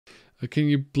Can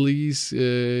you please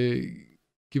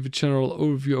give a general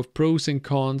overview of pros and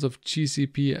cons of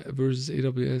GCP versus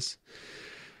AWS?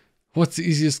 What's the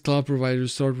easiest cloud provider to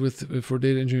start with for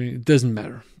data engineering? It doesn't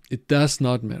matter. It does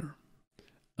not matter.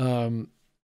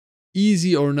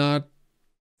 Easy or not,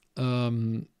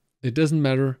 it doesn't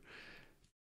matter.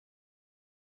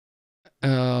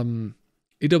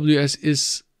 AWS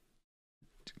is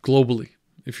globally,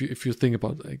 if you think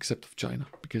about it, except of China,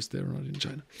 because they're not in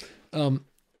China.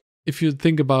 If you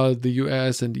think about the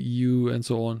US and the EU and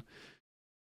so on,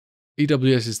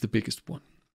 AWS is the biggest one.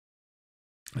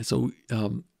 So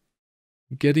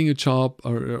getting a job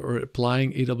or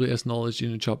applying AWS knowledge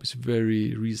in a job is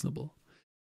very reasonable.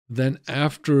 Then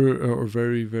after, or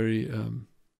very, very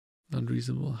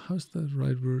unreasonable, how's the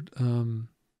right word? I'm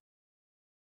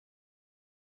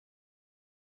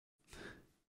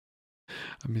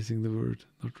missing the word,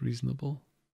 not reasonable.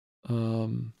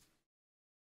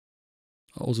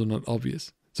 Also not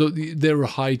obvious. So there are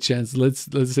high chances, let's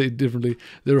say it differently,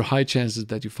 there are high chances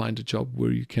that you find a job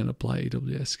where you can apply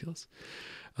AWS skills.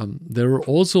 There are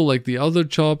also, like the other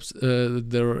jobs,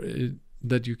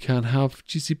 that you can have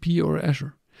GCP or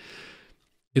Azure.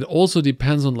 It also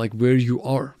depends on like where you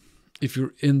are. If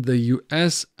you're in the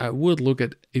US, I would look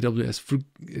at AWS.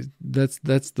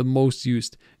 That's the most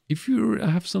used. If you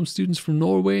have some students from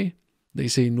Norway, they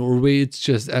say Norway, it's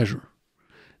just Azure.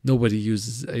 Nobody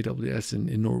uses AWS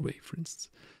in Norway, for instance.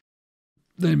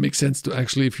 Then it makes sense to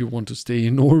actually, if you want to stay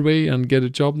in Norway and get a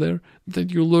job there, then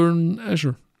you learn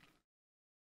Azure.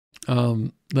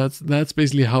 That's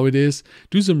basically how it is.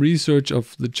 Do some research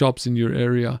of the jobs in your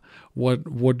area.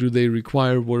 What do they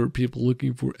require? What are people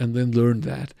looking for? And then learn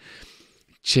that.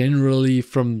 Generally,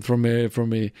 from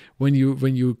a when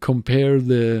you compare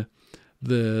the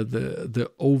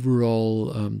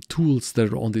overall tools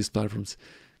that are on these platforms,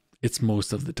 it's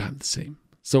most of the time the same.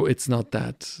 So it's not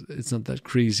that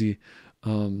crazy.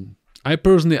 I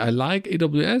personally like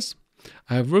AWS.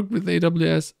 I have worked with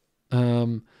AWS.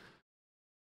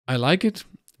 I like it.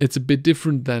 It's a bit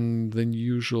different than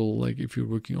usual, like if you're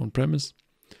working on premise.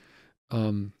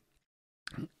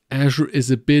 Azure is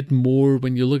a bit more,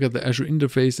 when you look at the Azure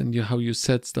interface and how you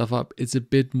set stuff up, it's a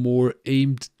bit more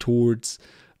aimed towards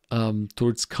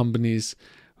companies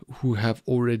who have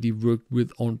already worked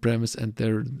with on-premise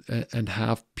and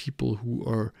have people who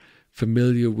are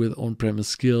familiar with on-premise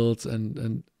skills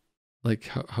and like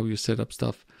how you set up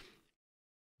stuff.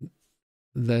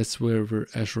 That's where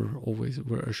Azure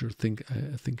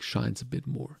I think shines a bit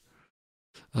more.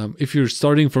 If you're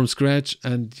starting from scratch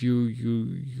and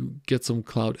you get some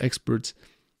cloud experts,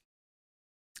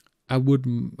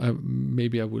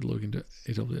 maybe I would look into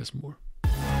AWS more.